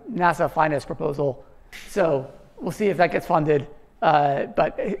NASA finance proposal. So we'll see if that gets funded.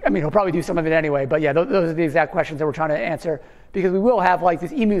 But I mean, he'll probably do some of it anyway. But yeah, those are the exact questions that we're trying to answer, because we will have like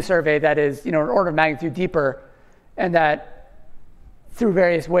this EMU survey that is, an order of magnitude deeper, and that through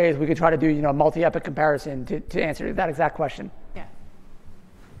various ways we could try to do, multi-epoch comparison to answer that exact question. Yeah.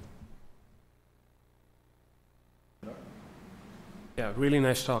 Yeah, really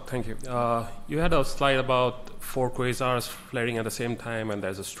nice talk. Thank you. You had a slide about 4 quasars flaring at the same time, and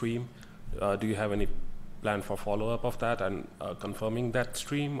there's a stream. Do you have any plan for follow-up of that and confirming that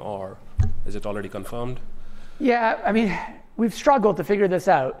stream, or is it already confirmed? Yeah, I mean, we've struggled to figure this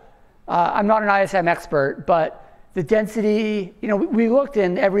out. I'm not an ISM expert, but the density, we looked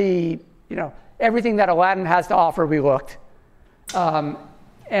in everything that Aladdin has to offer, we looked.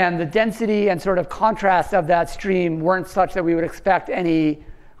 And the density and sort of contrast of that stream weren't such that we would expect any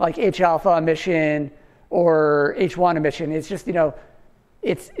like H-alpha emission or H1 emission. It's just,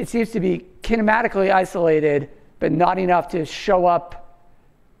 it seems to be kinematically isolated, but not enough to show up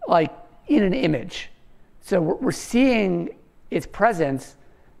like in an image. So we're seeing its presence,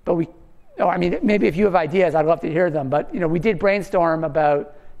 but maybe if you have ideas, I'd love to hear them. But, we did brainstorm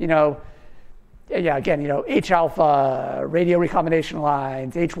about, H-alpha, radio recombination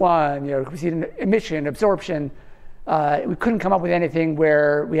lines, H1, we see emission, absorption. We couldn't come up with anything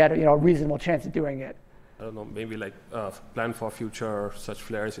where we had a reasonable chance of doing it. I don't know, maybe like plan for future such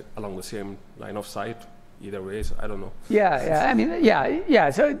flares along the same line of sight, either ways, I don't know. Yeah.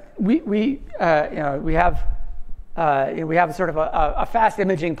 So we have sort of a fast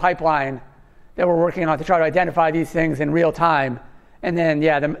imaging pipeline that we're working on to try to identify these things in real time. And then,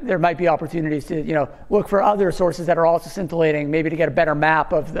 there might be opportunities to, look for other sources that are also scintillating, maybe to get a better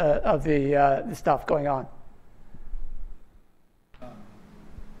map of the stuff going on.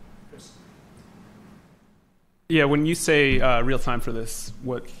 Yeah, when you say real time for this,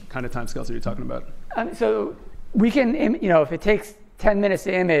 what kind of timescales are you talking about? So we can, if it takes 10 minutes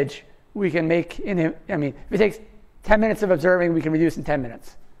to image, we can make, if it takes 10 minutes of observing, we can reduce in 10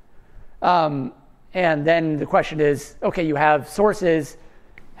 minutes. And then the question is, okay, you have sources,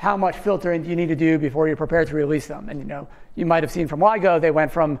 how much filtering do you need to do before you're prepared to release them? And, you might have seen from LIGO, they went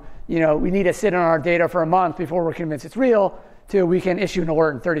from, we need to sit on our data for a month before we're convinced it's real, to we can issue an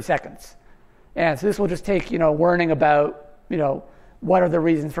alert in 30 seconds. And so this will just take, learning about, what are the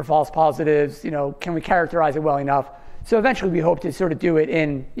reasons for false positives, can we characterize it well enough? So eventually we hope to sort of do it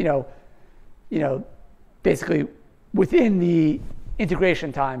in, basically within the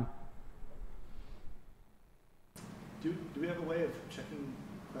integration time. Do we have a way of checking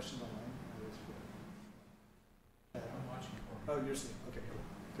questions online? I'm watching. Oh, you're seeing. Okay,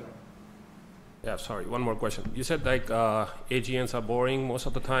 cool. Yeah, sorry, one more question. You said like AGNs are boring most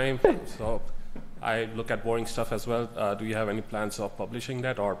of the time, so I look at boring stuff as well. Do you have any plans of publishing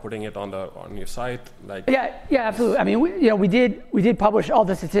that or putting it on your site? Yeah, absolutely. I mean, we did publish all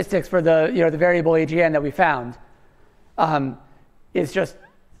the statistics for the the variable AGN that we found. It's just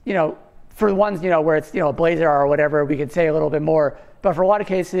for the ones where it's a blazar or whatever, we could say a little bit more. But for a lot of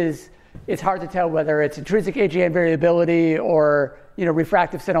cases, it's hard to tell whether it's intrinsic AGN variability or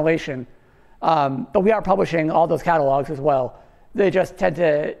refractive scintillation. But we are publishing all those catalogs as well. They just tend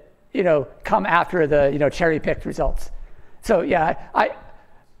to come after the cherry-picked results. So yeah, I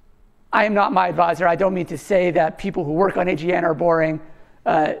am not my advisor. I don't mean to say that people who work on AGN are boring,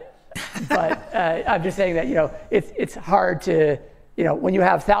 but I'm just saying that it's hard to when you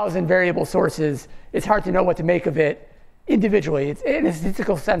have 1,000 variable sources, it's hard to know what to make of it individually. It's, in a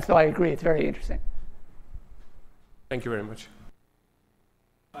statistical sense, though, I agree, it's very interesting. Thank you very much.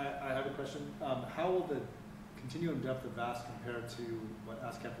 I have a question. How will the continuum depth of VAST compare to what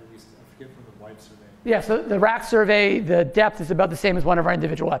ASKAP released? I forget from the wide survey. Yeah, so the RAX survey, the depth is about the same as one of our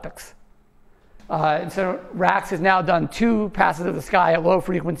individual epochs. And so RAX has now done 2 passes of the sky at low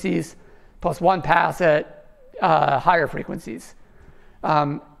frequencies, plus 1 pass at higher frequencies.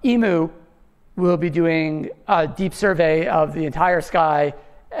 EMU will be doing a deep survey of the entire sky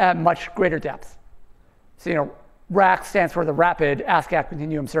at much greater depth. So, RAX stands for the Rapid ASKAP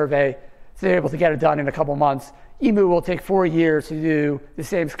Continuum Survey, so they're able to get it done in a couple months. EMU will take 4 years to do the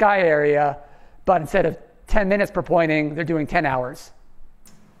same sky area, but instead of 10 minutes per pointing, they're doing 10 hours.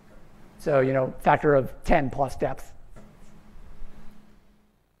 So, factor of 10 plus depth.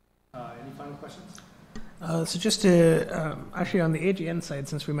 Any final questions? So just to, actually on the AGN side,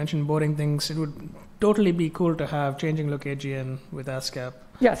 since we mentioned boring things, it would totally be cool to have changing look AGN with ASKAP.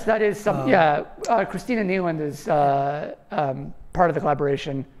 Yes, that is some. Christina Neeland is part of the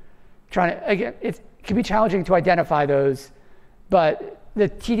collaboration. Again, it can be challenging to identify those, but the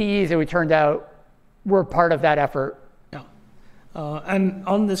TDEs that we turned out were part of that effort. Yeah, and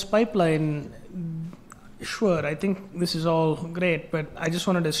on this pipeline, sure, I think this is all great, but I just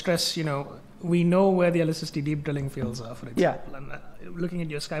wanted to stress, we know where the LSST deep drilling fields are, for example. Yeah. And looking at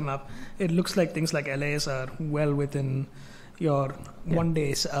your sky map, it looks like things like LAs are well within your one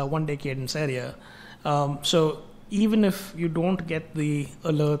day cadence area. So even if you don't get the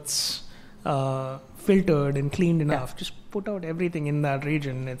alerts filtered and cleaned enough, just put out everything in that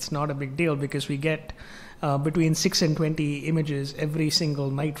region. It's not a big deal because we get between 6 and 20 images every single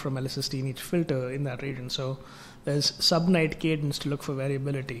night from LSST in each filter in that region. So there's sub-night cadence to look for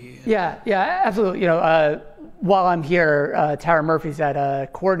variability. Yeah, absolutely. While I'm here, Tara Murphy's at a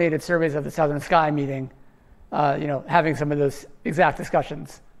coordinated surveys of the Southern Sky meeting, having some of those exact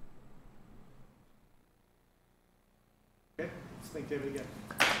discussions.